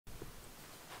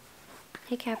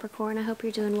Hey Capricorn, I hope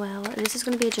you're doing well. This is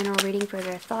going to be a general reading for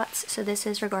their thoughts. So this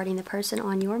is regarding the person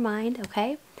on your mind,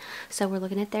 okay? So we're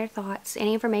looking at their thoughts.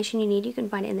 Any information you need, you can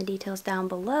find it in the details down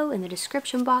below in the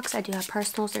description box. I do have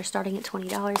personals. They're starting at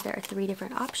 $20. There are 3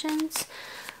 different options.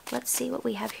 Let's see what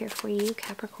we have here for you,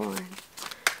 Capricorn.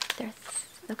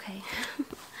 Okay.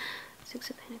 6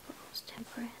 of Pentacles,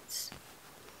 Temperance.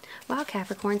 Wow,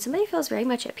 Capricorn, somebody feels very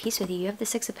much at peace with you. You have the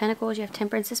 6 of Pentacles, you have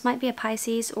Temperance. This might be a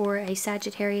Pisces or a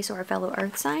Sagittarius or a fellow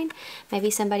Earth sign. Maybe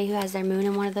somebody who has their moon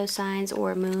in one of those signs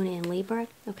or moon in Libra,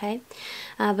 okay?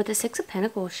 But the 6 of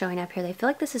Pentacles showing up here, they feel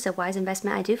like this is a wise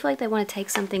investment. I do feel like they want to take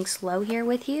something slow here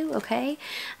with you, okay?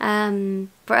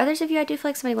 For others of you, I do feel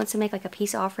like somebody wants to make like a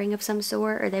peace offering of some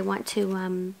sort, or they want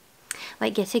to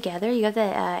like get together. You have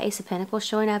the Ace of Pentacles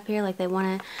showing up here, like they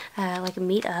want to like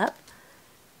meet up.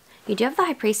 You do have the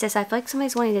High Priestess. I feel like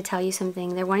somebody's wanting to tell you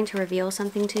something. They're wanting to reveal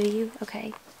something to you.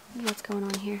 Okay, what's going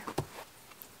on here?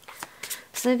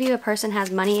 Some of you, a person has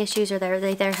money issues, or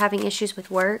they're having issues with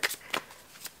work.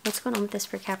 What's going on with this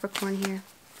for Capricorn here?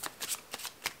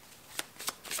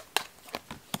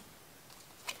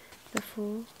 The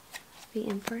Fool, the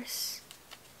Empress.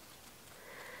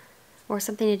 Or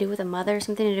something to do with a mother,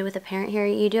 something to do with a parent here.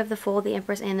 You do have the Fool, the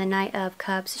Empress, and the Knight of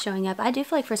Cups showing up. I do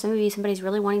feel like for some of you, somebody's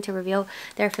really wanting to reveal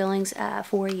their feelings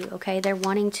for you, okay? They're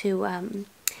wanting to,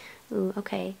 ooh,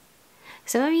 okay.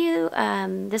 Some of you,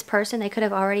 this person, they could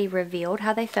have already revealed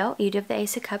how they felt. You do have the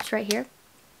Ace of Cups right here.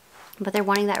 But they're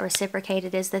wanting that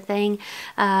reciprocated is the thing.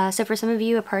 So for some of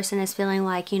you, a person is feeling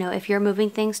like, you know, if you're moving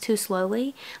things too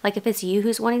slowly, like if it's you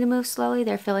who's wanting to move slowly,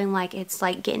 they're feeling like it's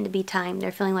like getting to be time.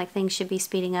 They're feeling like things should be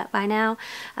speeding up by now.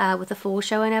 With the Fool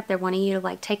showing up, they're wanting you to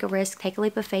like take a risk, take a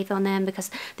leap of faith on them,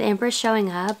 because the Empress showing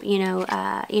up, you know,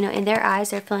 in their eyes,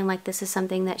 they're feeling like this is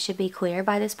something that should be clear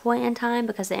by this point in time,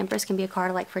 because the Empress can be a card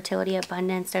of like fertility,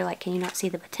 abundance. They're like, can you not see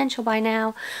the potential by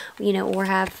now? You know, or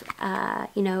have,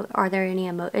 you know,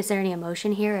 is there any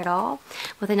emotion here at all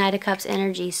with the Knight of Cups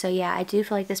energy? So yeah, I do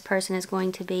feel like this person is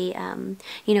going to be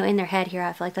you know, in their head here,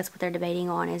 I feel like that's what they're debating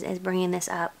on, is bringing this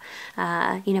up,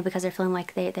 you know, because they're feeling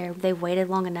like they've waited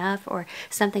long enough, or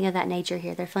something of that nature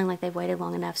here. They're feeling like they've waited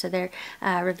long enough, so they're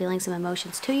revealing some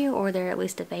emotions to you, or they're at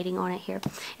least debating on it here,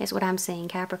 is what I'm seeing,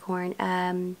 Capricorn.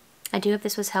 I do hope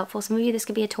this was helpful. Some of you, this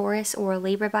could be a Taurus or a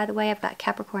Libra, by the way. I've got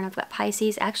Capricorn, I've got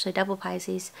Pisces, actually double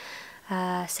Pisces,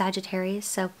 Sagittarius.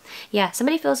 So yeah,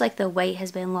 somebody feels like the wait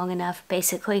has been long enough,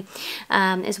 basically,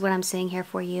 is what I'm seeing here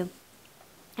for you.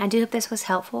 I do hope this was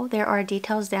helpful. There are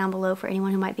details down below for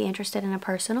anyone who might be interested in a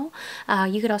personal.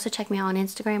 You could also check me out on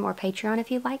Instagram or Patreon if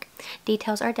you'd like.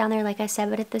 Details are down there, like I said.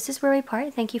 But if this is where we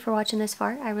part, thank you for watching this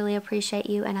far. I really appreciate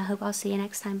you, and I hope I'll see you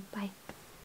next time. Bye.